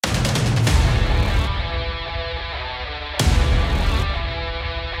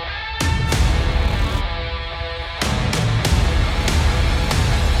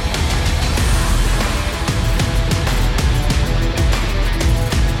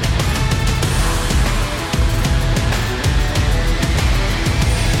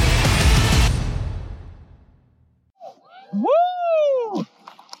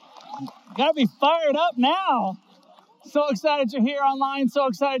gotta be fired up now. So excited you're here online. So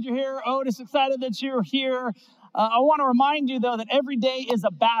excited you're here. Otis, excited that you're here. I want to remind you, though, that every day is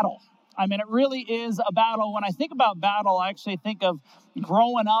a battle. I mean, it really is a battle. When I think about battle, I actually think of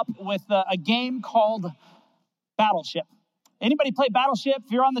growing up with a game called Battleship. Anybody play Battleship?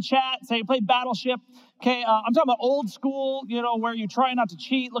 If you're on the chat, say you play Battleship. Okay, I'm talking about old school, where you try not to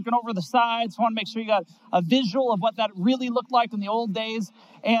cheat, looking over the sides. I want to make sure you got a visual of what that really looked like in the old days.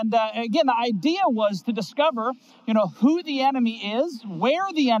 And again, the idea was to discover, who the enemy is,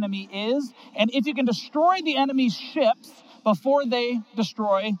 where the enemy is, and if you can destroy the enemy's ships before they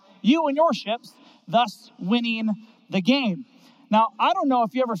destroy you and your ships, thus winning the game. Now, I don't know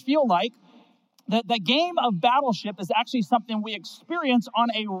if you ever feel like that the game of Battleship is actually something we experience on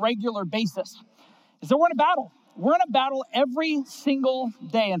a regular basis. Is that we're in a battle. We're in a battle every single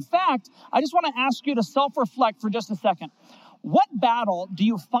day. In fact, I just want to ask you to self-reflect for just a second. What battle do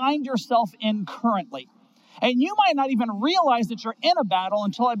you find yourself in currently? And you might not even realize that you're in a battle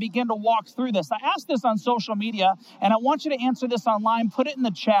until I begin to walk through this. I asked this on social media, and I want you to answer this online. Put it in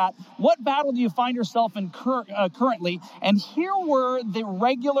the chat. What battle do you find yourself in currently? And here were the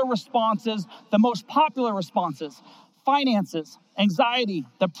regular responses, the most popular responses. Finances, anxiety,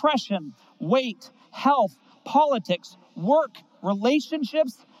 depression, weight, health, politics, work,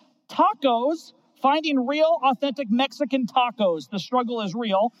 relationships, tacos, finding real, authentic Mexican tacos. The struggle is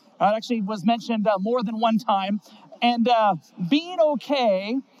real. It actually was mentioned more than one time. And being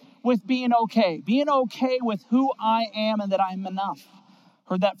okay with being okay. Being okay with who I am and that I'm enough.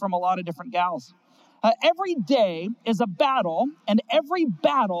 Heard that from a lot of different gals. Every day is a battle, and every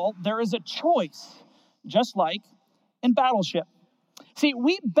battle there is a choice, just like in Battleship. See,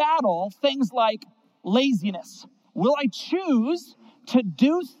 we battle things like laziness. Will I choose to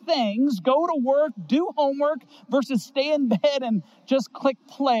do things, go to work, do homework, versus stay in bed and just click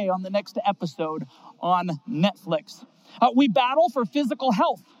play on the next episode on Netflix? We battle for physical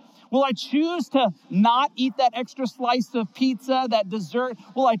health. Will I choose to not eat that extra slice of pizza, that dessert?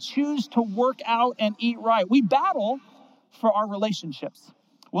 Will I choose to work out and eat right? We battle for our relationships.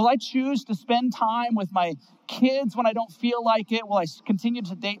 Will I choose to spend time with my kids when I don't feel like it? Will I continue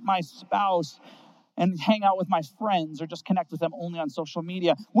to date my spouse and hang out with my friends or just connect with them only on social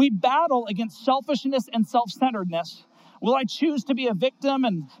media? We battle against selfishness and self-centeredness. Will I choose to be a victim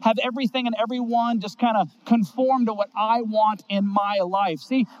and have everything and everyone just kind of conform to what I want in my life?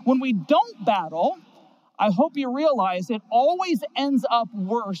 See, when we don't battle, I hope you realize it always ends up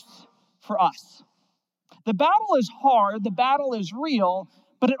worse for us. The battle is hard, the battle is real,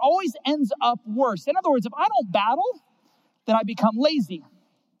 but it always ends up worse. In other words, if I don't battle, then I become lazy,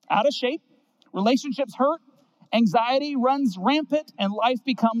 out of shape, relationships hurt, anxiety runs rampant, and life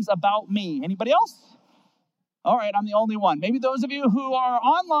becomes about me. Anybody else? All right, I'm the only one. Maybe those of you who are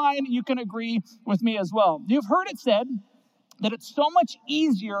online, you can agree with me as well. You've heard it said that it's so much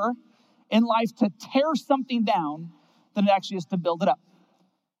easier in life to tear something down than it actually is to build it up.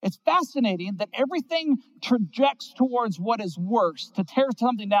 It's fascinating that everything trajects towards what is worse, to tear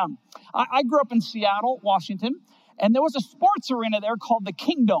something down. I grew up in Seattle, Washington, and there was a sports arena there called the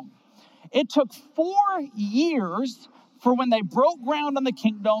Kingdome. It took 4 years for when they broke ground on the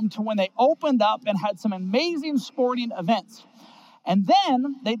Kingdome to when they opened up and had some amazing sporting events. And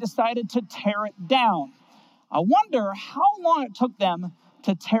then they decided to tear it down. I wonder how long it took them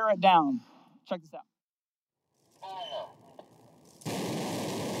to tear it down. Check this out.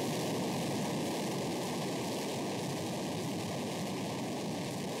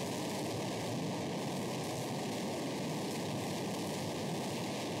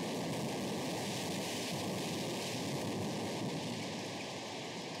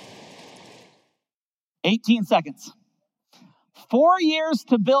 18 seconds. 4 years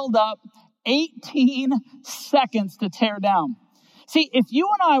to build up, 18 seconds to tear down. See, if you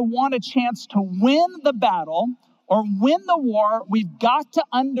and I want a chance to win the battle or win the war, we've got to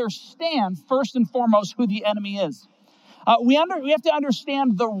understand first and foremost who the enemy is. We have to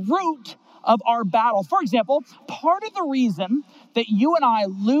understand the root of our battle. For example, part of the reason that you and I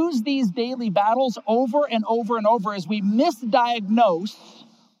lose these daily battles over and over and over is we misdiagnose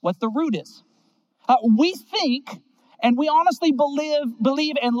what the root is. We think and we honestly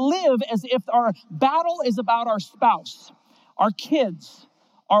believe and live as if our battle is about our spouse, our kids,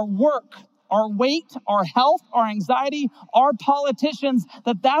 our work, our weight, our health, our anxiety, our politicians,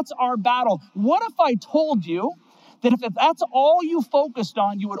 that's our battle. What if I told you that if that's all you focused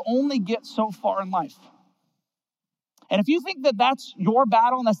on, you would only get so far in life? And if you think that that's your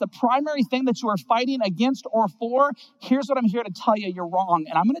battle and that's the primary thing that you are fighting against or for, here's what I'm here to tell you: you're wrong.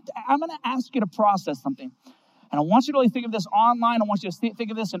 And I'm going to ask you to process something. And I want you to really think of this online. I want you to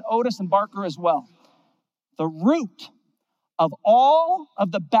think of this in Otis and Barker as well. The root of all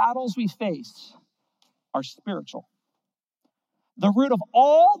of the battles we face are spiritual. The root of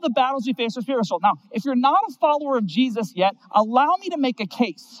all the battles we face are spiritual. Now, if you're not a follower of Jesus yet, allow me to make a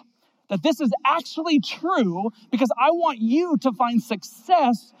case that this is actually true, because I want you to find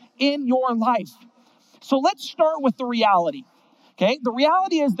success in your life. So let's start with the reality. Okay? The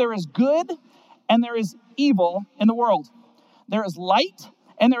reality is there is good and there is evil in the world. There is light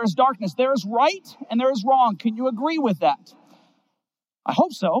and there is darkness. There is right and there is wrong. Can you agree with that? I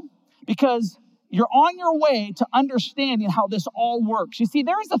hope so, because you're on your way to understanding how this all works. You see,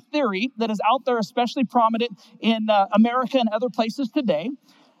 there is a theory that is out there, especially prominent in America and other places today,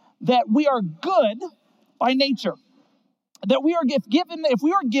 that we are good by nature. That we are if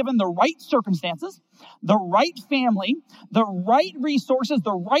we are given the right circumstances, the right family, the right resources,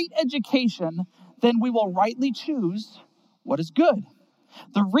 the right education, then we will rightly choose what is good.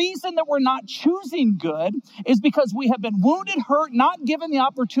 The reason that we're not choosing good is because we have been wounded, hurt, not given the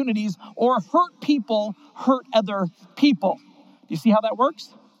opportunities, or hurt people hurt other people. Do you see how that works?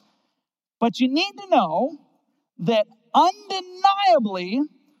 But you need to know that undeniably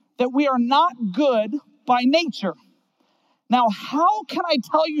that we are not good by nature. Now, how can I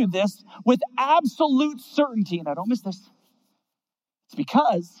tell you this with absolute certainty? Now, don't miss this. It's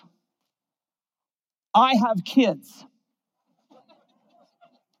because I have kids.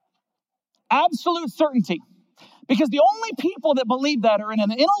 Absolute certainty. Because the only people that believe that are in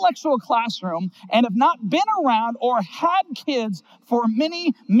an intellectual classroom and have not been around or had kids for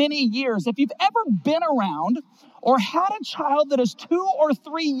many, many years. If you've ever been around or had a child that is 2 or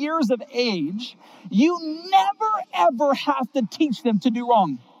 3 years of age, you never, ever have to teach them to do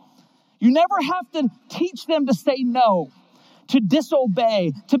wrong. You never have to teach them to say no, to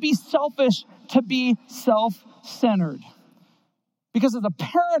disobey, to be selfish, to be self-centered. Because as a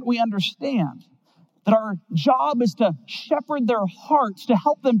parent, we understand that our job is to shepherd their hearts, to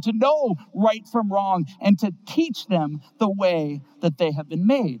help them to know right from wrong, and to teach them the way that they have been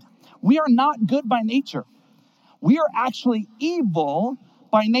made. We are not good by nature. We are actually evil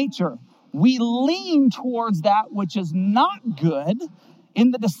by nature. We lean towards that which is not good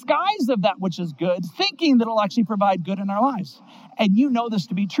in the disguise of that which is good, thinking that it'll actually provide good in our lives. And you know this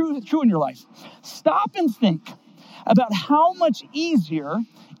to be true in your life. Stop and think about how much easier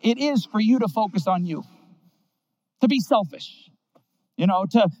it is for you to focus on you, to be selfish,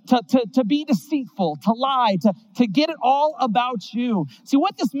 to be deceitful, to lie, to get it all about you. See,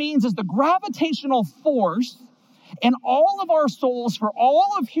 what this means is the gravitational force in all of our souls for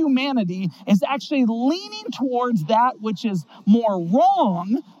all of humanity is actually leaning towards that which is more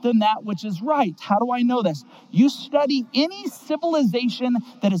wrong than that which is right. How do I know this? You study any civilization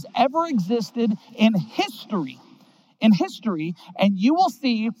that has ever existed in history, and you will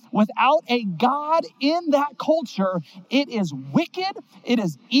see without a God in that culture, it is wicked, it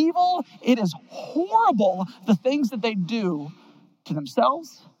is evil, it is horrible, the things that they do to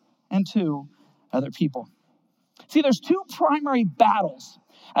themselves and to other people. See, there's 2 primary battles.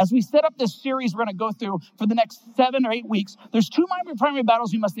 As we set up this series we're going to go through for the next 7 or 8 weeks, there's 2 primary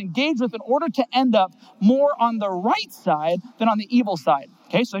battles we must engage with in order to end up more on the right side than on the evil side.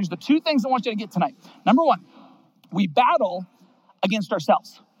 Okay, so there's the 2 things I want you to get tonight. Number 1, we battle against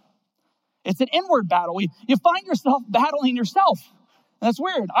ourselves. It's an inward battle. You find yourself battling yourself. And that's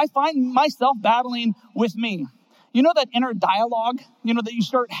weird. I find myself battling with me. You know that inner dialogue, that you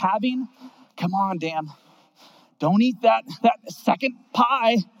start having? Come on, Dan. Don't eat that second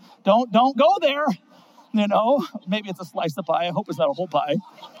pie. Don't go there. Maybe it's a slice of pie. I hope it's not a whole pie.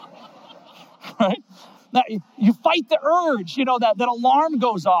 Right? Now, you fight the urge, that alarm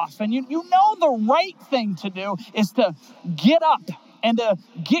goes off. And you know the right thing to do is to get up and to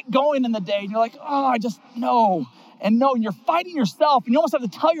get going in the day. And you're like, oh, I just know. And you're fighting yourself. And you almost have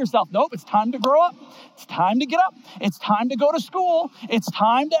to tell yourself, nope, it's time to grow up. It's time to get up. It's time to go to school. It's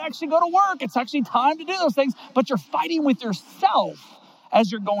time to actually go to work. It's actually time to do those things. But you're fighting with yourself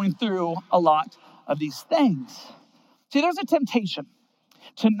as you're going through a lot of these things. See, there's a temptation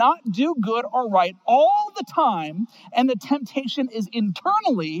to not do good or right all the time, and the temptation is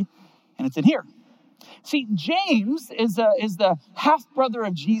internally, and it's in here. See, James is the half-brother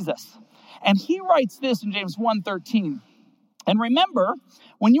of Jesus, and he writes this in James 1:13. And remember,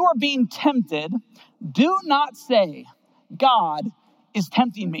 when you are being tempted, do not say, God is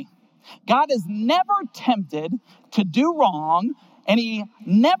tempting me. God is never tempted to do wrong, And he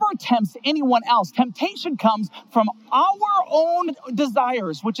never tempts anyone else. Temptation comes from our own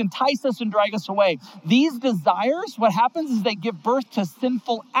desires, which entice us and drag us away. These desires, what happens is they give birth to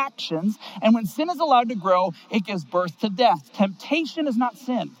sinful actions. And when sin is allowed to grow, it gives birth to death. Temptation is not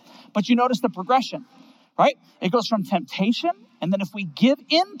sin. But you notice the progression, right? It goes from temptation, and then if we give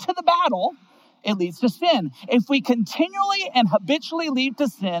in to the battle, it leads to sin. If we continually and habitually lead to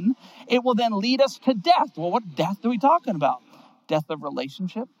sin, it will then lead us to death. Well, what death are we talking about? Death of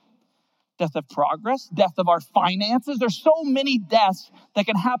relationship, death of progress, death of our finances. There's so many deaths that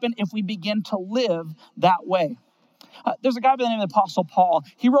can happen if we begin to live that way. There's a guy by the name of the Apostle Paul.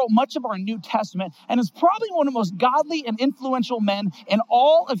 He wrote much of our New Testament and is probably one of the most godly and influential men in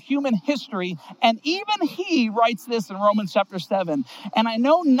all of human history. And even he writes this in Romans chapter 7. And I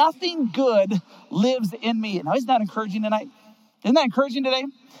know nothing good lives in me. Now, isn't that encouraging tonight? Isn't that encouraging today?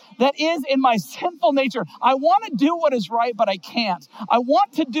 That is in my sinful nature. I want to do what is right, but I can't. I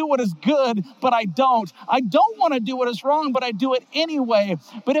want to do what is good, but I don't. I don't want to do what is wrong, but I do it anyway.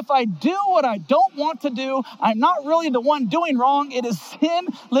 But if I do what I don't want to do, I'm not really the one doing wrong. It is sin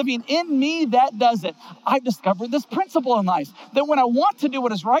living in me that does it. I've discovered this principle in life, that when I want to do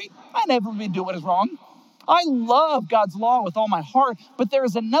what is right, I never do what is wrong. I love God's law with all my heart, but there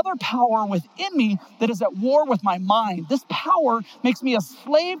is another power within me that is at war with my mind. This power makes me a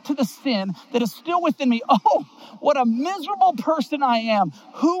slave to the sin that is still within me. Oh, what a miserable person I am.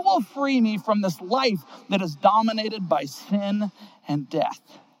 Who will free me from this life that is dominated by sin and death?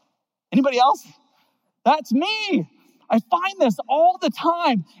 Anybody else? That's me. I find this all the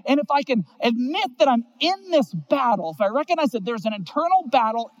time. And if I can admit that I'm in this battle, if I recognize that there's an internal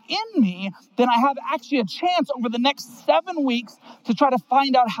battle in me, then I have actually a chance over the next 7 weeks to try to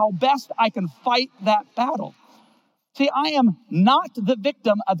find out how best I can fight that battle. See, I am not the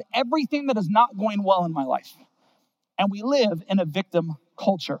victim of everything that is not going well in my life. And we live in a victim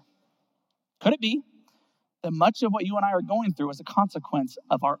culture. Could it be that much of what you and I are going through is a consequence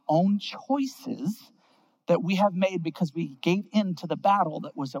of our own choices that we have made because we gave in to the battle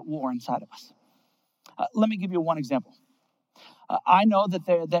that was at war inside of us? Let me give you one example. I know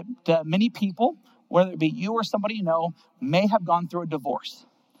that many people, whether it be you or somebody you know, may have gone through a divorce,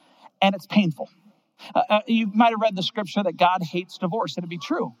 and it's painful. You might have read the scripture that God hates divorce. It'd be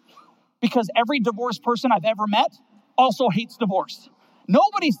true, because every divorced person I've ever met also hates divorce.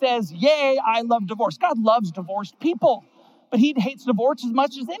 Nobody says, yay, I love divorce. God loves divorced people, but he hates divorce as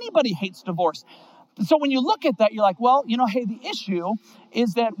much as anybody hates divorce. So when you look at that, you're like, well, hey, the issue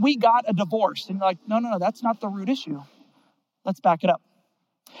is that we got a divorce. And you're like, no, that's not the root issue. Let's back it up.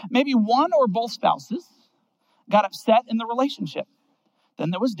 Maybe one or both spouses got upset in the relationship.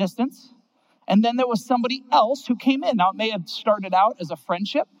 Then there was distance. And then there was somebody else who came in. Now, it may have started out as a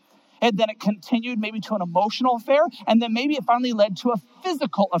friendship, and then it continued maybe to an emotional affair, and then maybe it finally led to a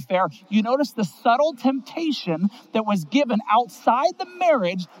physical affair. You notice the subtle temptation that was given outside the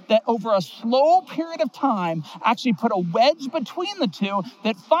marriage that over a slow period of time actually put a wedge between the two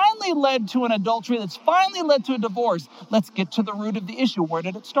that finally led to an adultery, that's finally led to a divorce. Let's get to the root of the issue. Where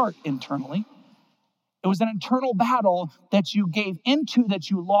did it start? Internally. It was an internal battle that you gave into, that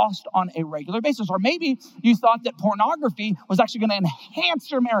you lost on a regular basis. Or maybe you thought that pornography was actually going to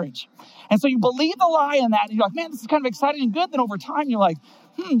enhance your marriage. And so you believe the lie in that. And you're like, man, this is kind of exciting and good. Then over time, you're like,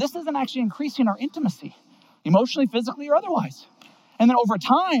 this isn't actually increasing our intimacy, emotionally, physically, or otherwise. And then over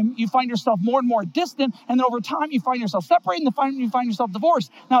time, you find yourself more and more distant. And then over time, you find yourself separated. And then you find yourself divorced.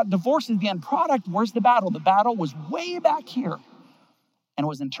 Now, divorce is the end product. Where's the battle? The battle was way back here. And it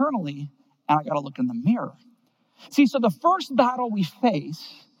was internally. And I got to look in the mirror. See, so the first battle we face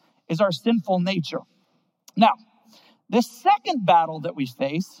is our sinful nature. Now, the second battle that we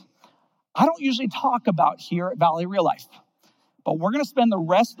face, I don't usually talk about here at Valley Real Life, but we're going to spend the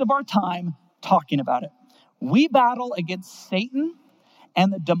rest of our time talking about it. We battle against Satan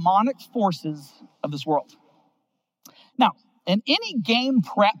and the demonic forces of this world. Now, in any game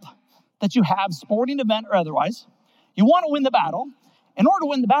prep that you have, sporting event or otherwise, you want to win the battle. In order to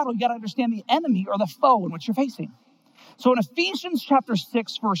win the battle, you got to understand the enemy or the foe in which you're facing. So in Ephesians chapter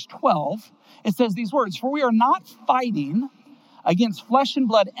 6, verse 12, it says these words, "For we are not fighting against flesh and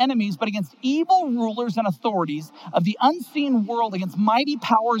blood enemies, but against evil rulers and authorities of the unseen world, against mighty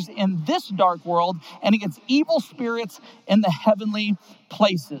powers in this dark world, and against evil spirits in the heavenly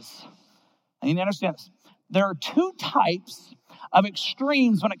places." And you need to understand this. There are two types of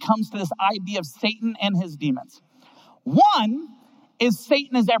extremes when it comes to this idea of Satan and his demons. One is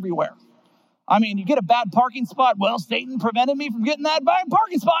Satan is everywhere. I mean, you get a bad parking spot. Well, Satan prevented me from getting that bad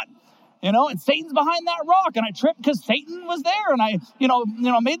parking spot. And Satan's behind that rock, and I tripped because Satan was there, and I,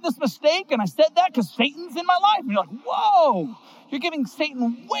 made this mistake, and I said that because Satan's in my life. And you're like, whoa, you're giving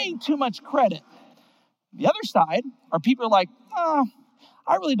Satan way too much credit. The other side are people who are like, oh,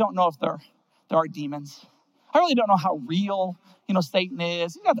 I really don't know if there are demons. I really don't know how real, Satan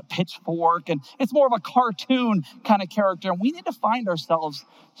is. He's got the pitchfork, and it's more of a cartoon kind of character. And we need to find ourselves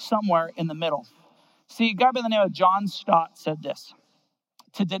somewhere in the middle. See, a guy by the name of John Stott said this: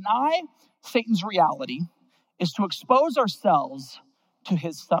 to deny Satan's reality is to expose ourselves to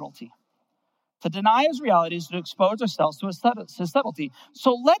his subtlety. To deny his reality is to expose ourselves to his subtlety.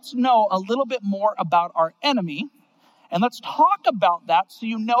 So let's know a little bit more about our enemy. And let's talk about that so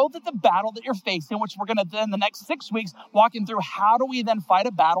you know that the battle that you're facing, which we're going to do in the next 6 weeks, walking through how do we then fight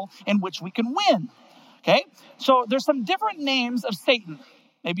a battle in which we can win. Okay? So there's some different names of Satan.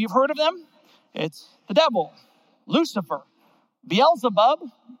 Maybe you've heard of them. It's the devil, Lucifer, Beelzebub,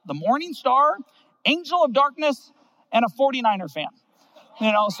 the morning star, angel of darkness, and a 49er fan.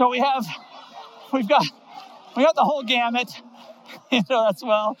 So we've got the whole gamut. That's,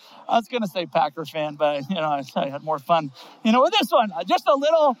 well, I was going to say Packer fan, but, I had more fun, with this one. Just a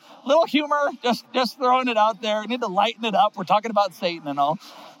little humor, just throwing it out there. We need to lighten it up. We're talking about Satan and all.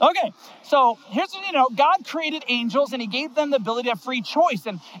 Okay, so here's, God created angels, and he gave them the ability to have free choice.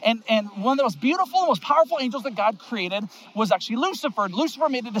 And one of the most beautiful and most powerful angels that God created was actually Lucifer. Lucifer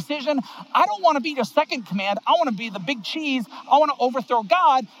made a decision. I don't want to be your second command. I want to be the big cheese. I want to overthrow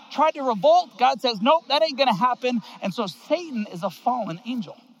God. Tried to revolt. God says, nope, that ain't going to happen. And so Satan is a fallen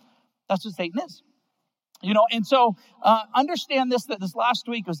angel. That's what Satan is. And so understand this, that this last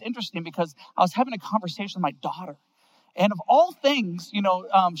week was interesting because I was having a conversation with my daughter. And of all things,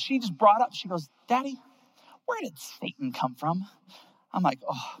 she just brought up, she goes, Daddy, where did Satan come from? I'm like,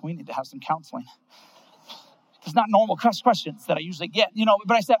 oh, we need to have some counseling. It's not normal questions that I usually get,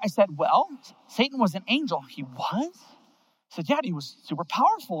 but I said, well, Satan was an angel. He was? I said, yeah, he was super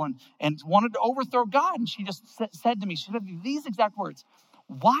powerful and wanted to overthrow God. And she just said to me, she said these exact words: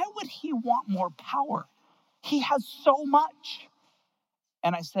 why would he want more power? He has so much.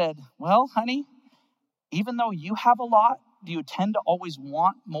 And I said, well, honey, even though you have a lot, do you tend to always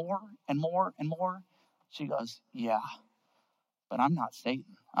want more and more and more? She goes, yeah, but I'm not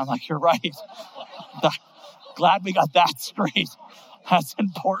Satan. I'm like, you're right. Glad we got that straight. That's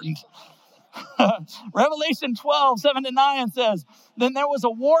important. Revelation 12:7-9 says, then there was a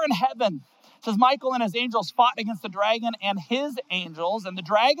war in heaven. It says Michael and his angels fought against the dragon and his angels, and the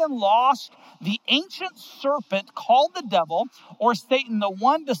dragon lost. The ancient serpent called the devil, or Satan, the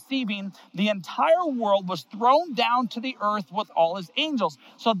one deceiving the entire world, was thrown down to the earth with all his angels.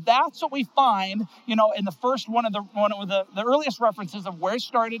 So that's what we find, in the first one of the earliest references of where it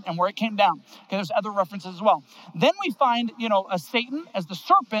started and where it came down. Okay, there's other references as well. Then we find, a Satan as the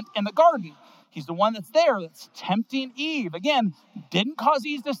serpent in the garden. He's the one that's there, that's tempting Eve. Again, didn't cause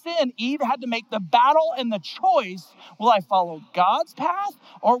Eve to sin. Eve had to make the battle and the choice. Will I follow God's path,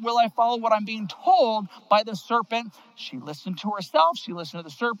 or will I follow what I'm being told by the serpent? She listened to herself. She listened to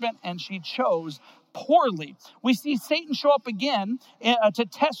the serpent, and she chose poorly. We see Satan show up again to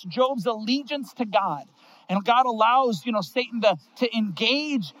test Job's allegiance to God. And God allows, Satan to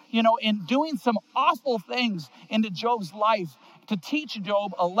engage, in doing some awful things into Job's life, to teach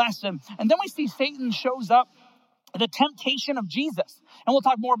Job a lesson. And then we see Satan shows up at the temptation of Jesus. And we'll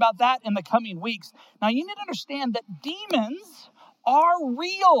talk more about that in the coming weeks. Now, you need to understand that demons are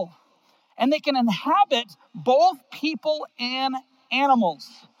real, and they can inhabit both people and animals.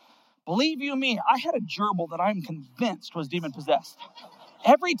 Believe you me, I had a gerbil that I'm convinced was demon-possessed.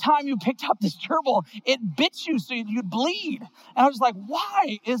 Every time you picked up this gerbil, it bit you so you'd bleed. And I was like,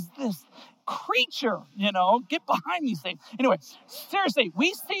 why is this creature, get behind these things? Anyway, seriously,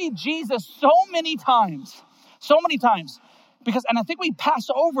 we see Jesus so many times, because, and I think we pass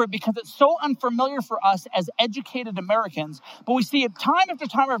over it because it's so unfamiliar for us as educated Americans, but we see it time after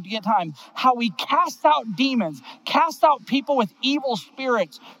time after time, how we cast out demons, cast out people with evil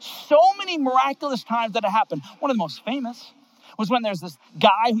spirits. So many miraculous times that have happened. One of the most famous was when there's this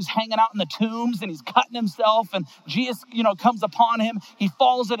guy who's hanging out in the tombs and he's cutting himself, and Jesus, comes upon him. He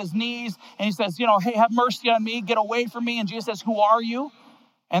falls at his knees and he says, hey, have mercy on me, get away from me. And Jesus says, who are you?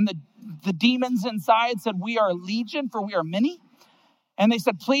 And the demons inside said, we are legion, for we are many. And they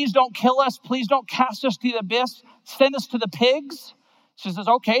said, please don't kill us. Please don't cast us to the abyss. Send us to the pigs. She says,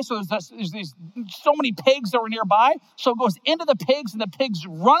 okay, so there's these so many pigs that were nearby. So it goes into the pigs, and the pigs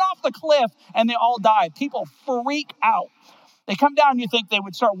run off the cliff and they all die. People freak out. They come down, you think they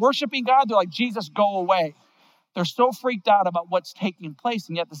would start worshiping God. They're like, Jesus, go away. They're so freaked out about what's taking place.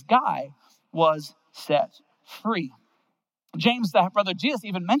 And yet this guy was set free. James, the brother of Jesus,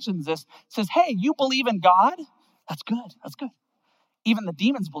 even mentions this. Says, hey, you believe in God? That's good. That's good. Even the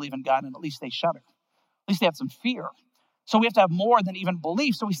demons believe in God, and at least they shudder. At least they have some fear. So we have to have more than even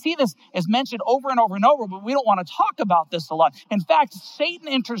belief. So we see this as mentioned over and over and over, but we don't want to talk about this a lot. In fact, Satan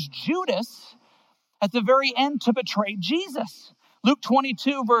enters Judas at the very end to betray Jesus. Luke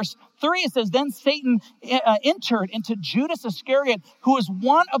 22, verse 3, it says, then Satan entered into Judas Iscariot, who was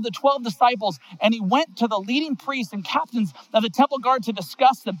one of the 12 disciples, and he went to the leading priests and captains of the temple guard to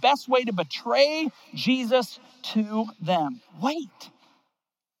discuss the best way to betray Jesus to them. Wait,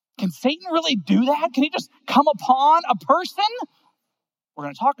 can Satan really do that? Can he just come upon a person? We're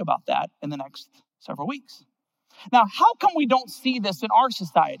going to talk about that in the next several weeks. Now, how come we don't see this in our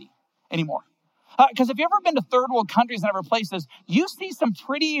society anymore? Because if you've ever been to third world countries and other places, you see some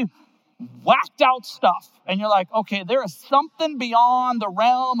pretty whacked out stuff. And you're like, okay, there is something beyond the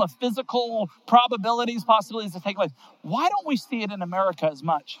realm of physical probabilities, possibilities to take place. Why don't we see it in America as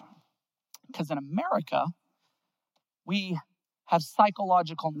much? Because in America, we have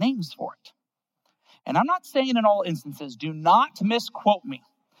psychological names for it. And I'm not saying in all instances, do not misquote me,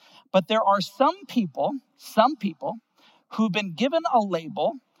 but there are some people who've been given a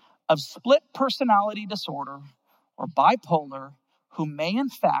label of split personality disorder or bipolar who may in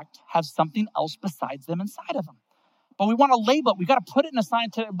fact have something else besides them inside of them. But we want to label it. We got to put it in a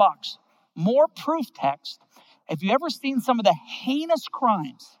scientific box. More proof text. If you ever seen some of the heinous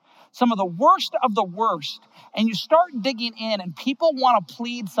crimes, some of the worst, and you start digging in and people want to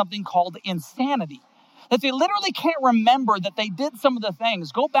plead something called insanity, that they literally can't remember that they did some of the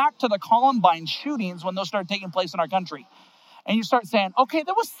things. Go back to the Columbine shootings when those started taking place in our country. And you start saying, okay,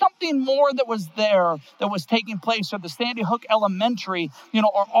 there was something more that was there that was taking place, or the Sandy Hook Elementary,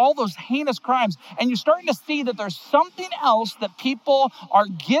 or all those heinous crimes. And you're starting to see that there's something else that people are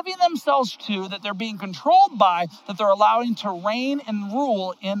giving themselves to, that they're being controlled by, that they're allowing to reign and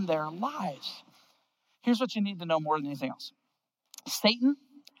rule in their lives. Here's what you need to know more than anything else. Satan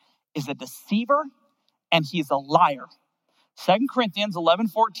is a deceiver and he's a liar. 2 Corinthians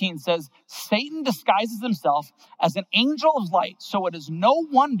 11:14 says, Satan disguises himself as an angel of light, so it is no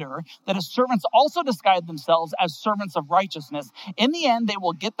wonder that his servants also disguise themselves as servants of righteousness. In the end, they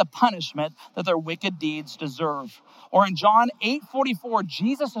will get the punishment that their wicked deeds deserve. Or in John 8:44,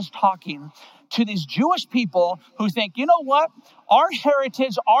 Jesus is talking to these Jewish people who think, you know what? Our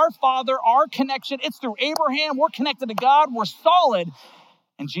heritage, our father, our connection, it's through Abraham. We're connected to God. We're solid.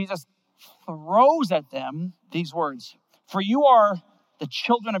 And Jesus throws at them these words. For you are the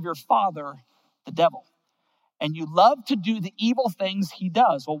children of your father, the devil, and you love to do the evil things he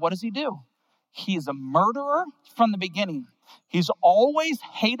does. Well, what does he do? He is a murderer from the beginning. He's always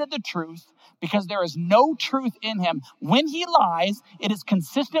hated the truth because there is no truth in him. When he lies, it is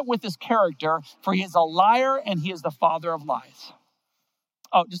consistent with his character, for he is a liar and he is the father of lies.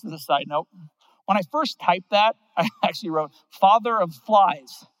 Oh, just as a side note, when I first typed that, I actually wrote father of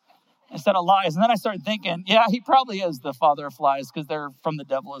flies instead of lies. And then I started thinking, yeah, he probably is the father of flies because they're from the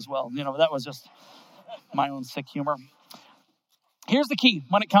devil as well. That was just my own sick humor. Here's the key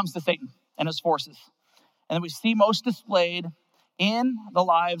when it comes to Satan and his forces. And that we see most displayed in the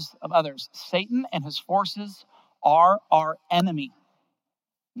lives of others. Satan and his forces are our enemy,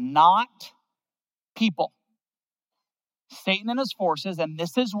 not people. Satan and his forces, and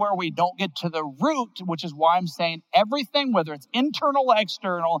this is where we don't get to the root, which is why I'm saying everything, whether it's internal or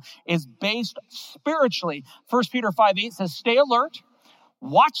external, is based spiritually. 1 Peter 5:8 says, stay alert,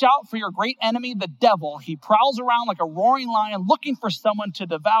 watch out for your great enemy, the devil. He prowls around like a roaring lion looking for someone to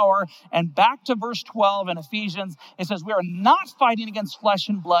devour. And back to verse 12 in Ephesians, it says, we are not fighting against flesh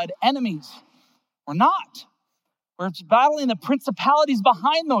and blood enemies. We're not. We're battling the principalities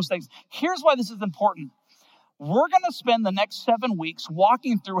behind those things. Here's why this is important. We're going to spend the next 7 weeks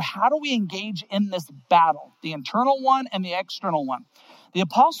walking through how do we engage in this battle, the internal one and the external one. The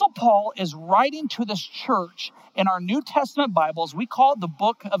Apostle Paul is writing to this church in our New Testament Bibles. We call it the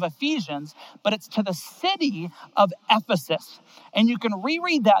book of Ephesians, but it's to the city of Ephesus. And you can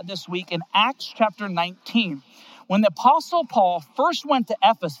reread that this week in Acts chapter 19. When the Apostle Paul first went to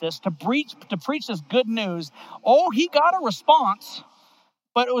Ephesus to preach this good news, he got a response,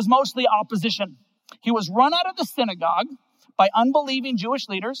 but it was mostly opposition. He was run out of the synagogue by unbelieving Jewish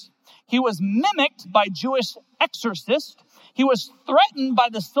leaders. He was mimicked by Jewish exorcists. He was threatened by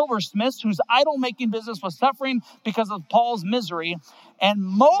the silversmiths whose idol-making business was suffering because of Paul's misery. And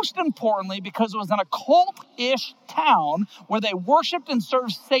most importantly, because it was in a cult-ish town where they worshiped and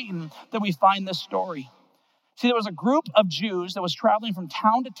served Satan that we find this story. See, there was a group of Jews that was traveling from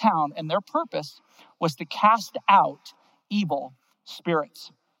town to town, and their purpose was to cast out evil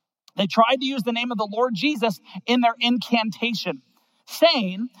spirits. They tried to use the name of the Lord Jesus in their incantation,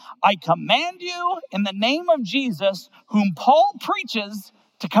 saying, I command you in the name of Jesus, whom Paul preaches,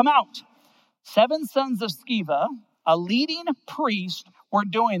 to come out. 7 sons of Sceva, a leading priest were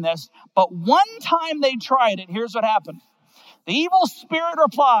doing this, but one time they tried it, here's what happened. The evil spirit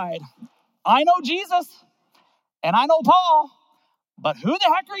replied, I know Jesus and I know Paul, but who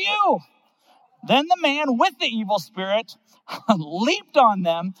the heck are you? Then the man with the evil spirit leaped on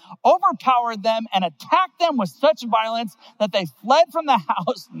them, overpowered them, and attacked them with such violence that they fled from the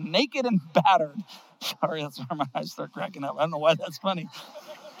house naked and battered. Sorry, that's where my eyes start cracking up. I don't know why that's funny.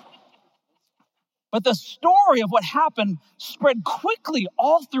 But the story of what happened spread quickly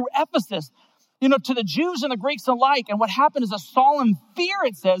all through Ephesus, to the Jews and the Greeks alike. And what happened is a solemn fear,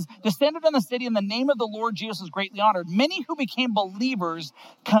 it says, descended on the city, and the name of the Lord Jesus was greatly honored. Many who became believers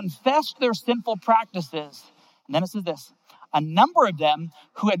confessed their sinful practices. And then it says this, a number of them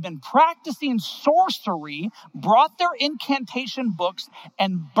who had been practicing sorcery brought their incantation books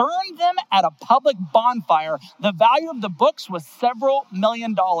and burned them at a public bonfire. The value of the books was several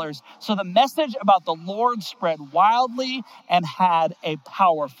 $million. So the message about the Lord spread wildly and had a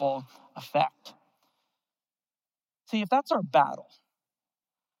powerful effect. See, if that's our battle,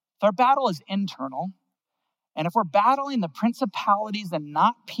 if our battle is internal, and if we're battling the principalities and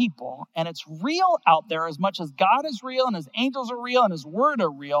not people, and it's real out there as much as God is real and his angels are real and his word are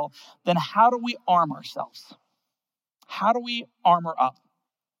real, then how do we arm ourselves? How do we armor up?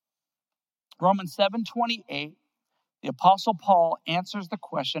 Romans 7:28, the Apostle Paul answers the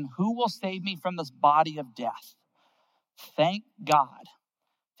question, who will save me from this body of death? Thank God.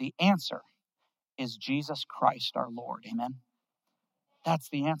 The answer is Jesus Christ our Lord. Amen. That's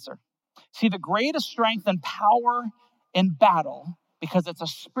the answer. See, the greatest strength and power in battle, because it's a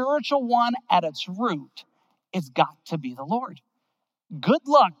spiritual one at its root, it's got to be the Lord. Good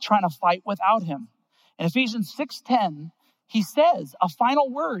luck trying to fight without him. In Ephesians 6:10, he says a final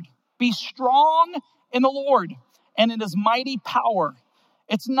word, be strong in the Lord and in his mighty power.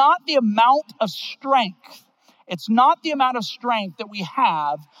 It's not the amount of strength. It's not the amount of strength that we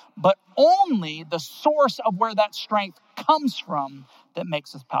have, but only the source of where that strength comes from that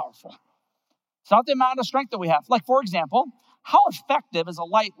makes us powerful. It's not the amount of strength that we have. Like, for example, how effective is a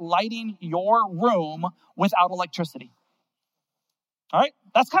light lighting your room without electricity? All right,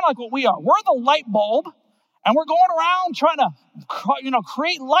 that's kind of like what we are. We're the light bulb, and we're going around trying to,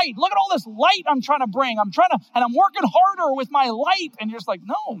 create light. Look at all this light I'm trying to bring. And I'm working harder with my light. And you're just like,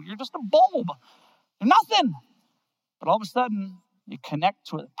 no, you're just a bulb. You're nothing. But all of a sudden, you connect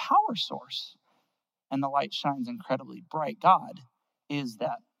to a power source, and the light shines incredibly bright. God is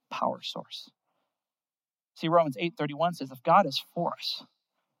that power source. See, Romans 8:31 says, if God is for us,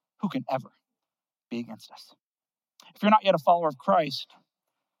 who can ever be against us? If you're not yet a follower of Christ,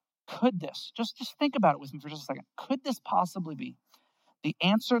 could this, just think about it with me for just a second, could this possibly be the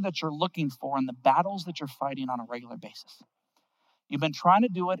answer that you're looking for in the battles that you're fighting on a regular basis? You've been trying to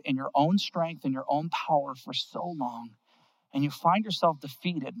do it in your own strength and your own power for so long, and you find yourself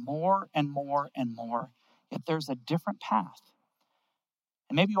defeated more and more and more, yet there's a different path.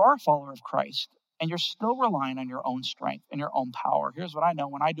 And maybe you are a follower of Christ, and you're still relying on your own strength and your own power. Here's what I know.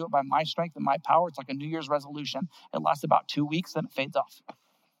 When I do it by my strength and my power, it's like a New Year's resolution. It lasts about 2 weeks, then it fades off.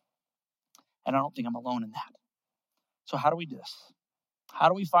 And I don't think I'm alone in that. So how do we do this? How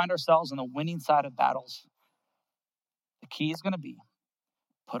do we find ourselves on the winning side of battles? The key is going to be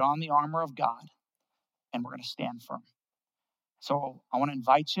put on the armor of God, and we're going to stand firm. So I want to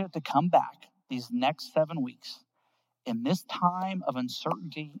invite you to come back these next 7 weeks in this time of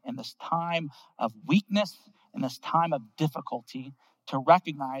uncertainty, in this time of weakness, in this time of difficulty, to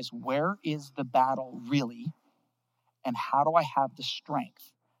recognize where is the battle really, and how do I have the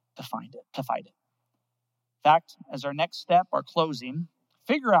strength to fight it. In fact, as our next step, our closing,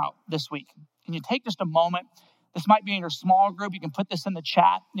 figure out this week. Can you take just a moment? This might be in your small group. You can put this in the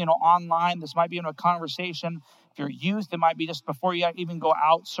chat, online. This might be in a conversation. If you're youth, it might be just before you even go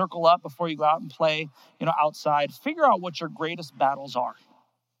out, circle up before you go out and play, outside. Figure out what your greatest battles are.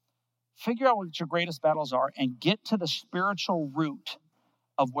 Figure out what your greatest battles are and get to the spiritual root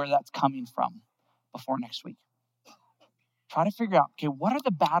of where that's coming from before next week. Try to figure out, okay, what are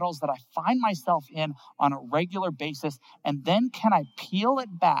the battles that I find myself in on a regular basis? And then can I peel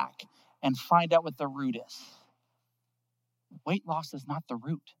it back and find out what the root is? Weight loss is not the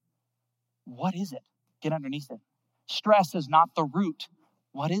root. What is it? Get underneath it. Stress is not the root.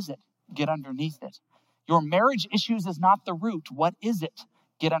 What is it? Get underneath it. Your marriage issues is not the root. What is it?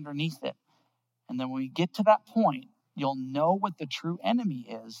 Get underneath it. And then when we get to that point, you'll know what the true enemy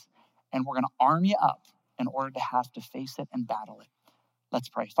is, and we're going to arm you up in order to have to face it and battle it. Let's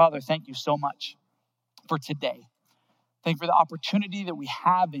pray. Father, thank you so much for today. Thank you for the opportunity that we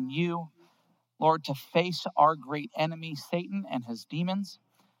have in you, Lord, to face our great enemy, Satan and his demons.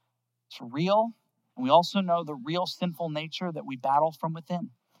 It's real. And we also know the real sinful nature that we battle from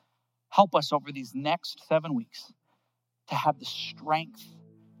within. Help us over these next 7 weeks to have the strength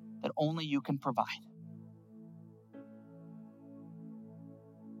that only you can provide.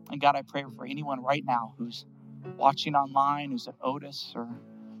 And God, I pray for anyone right now who's watching online, who's at Otis, or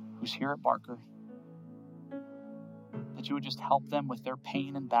who's here at Barker, that you would just help them with their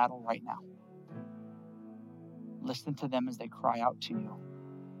pain and battle right now. Listen to them as they cry out to you,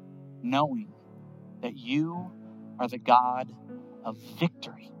 knowing that you are the God of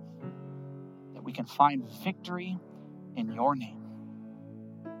victory, that we can find victory in your name,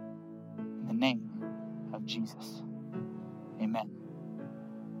 in the name of Jesus. Amen.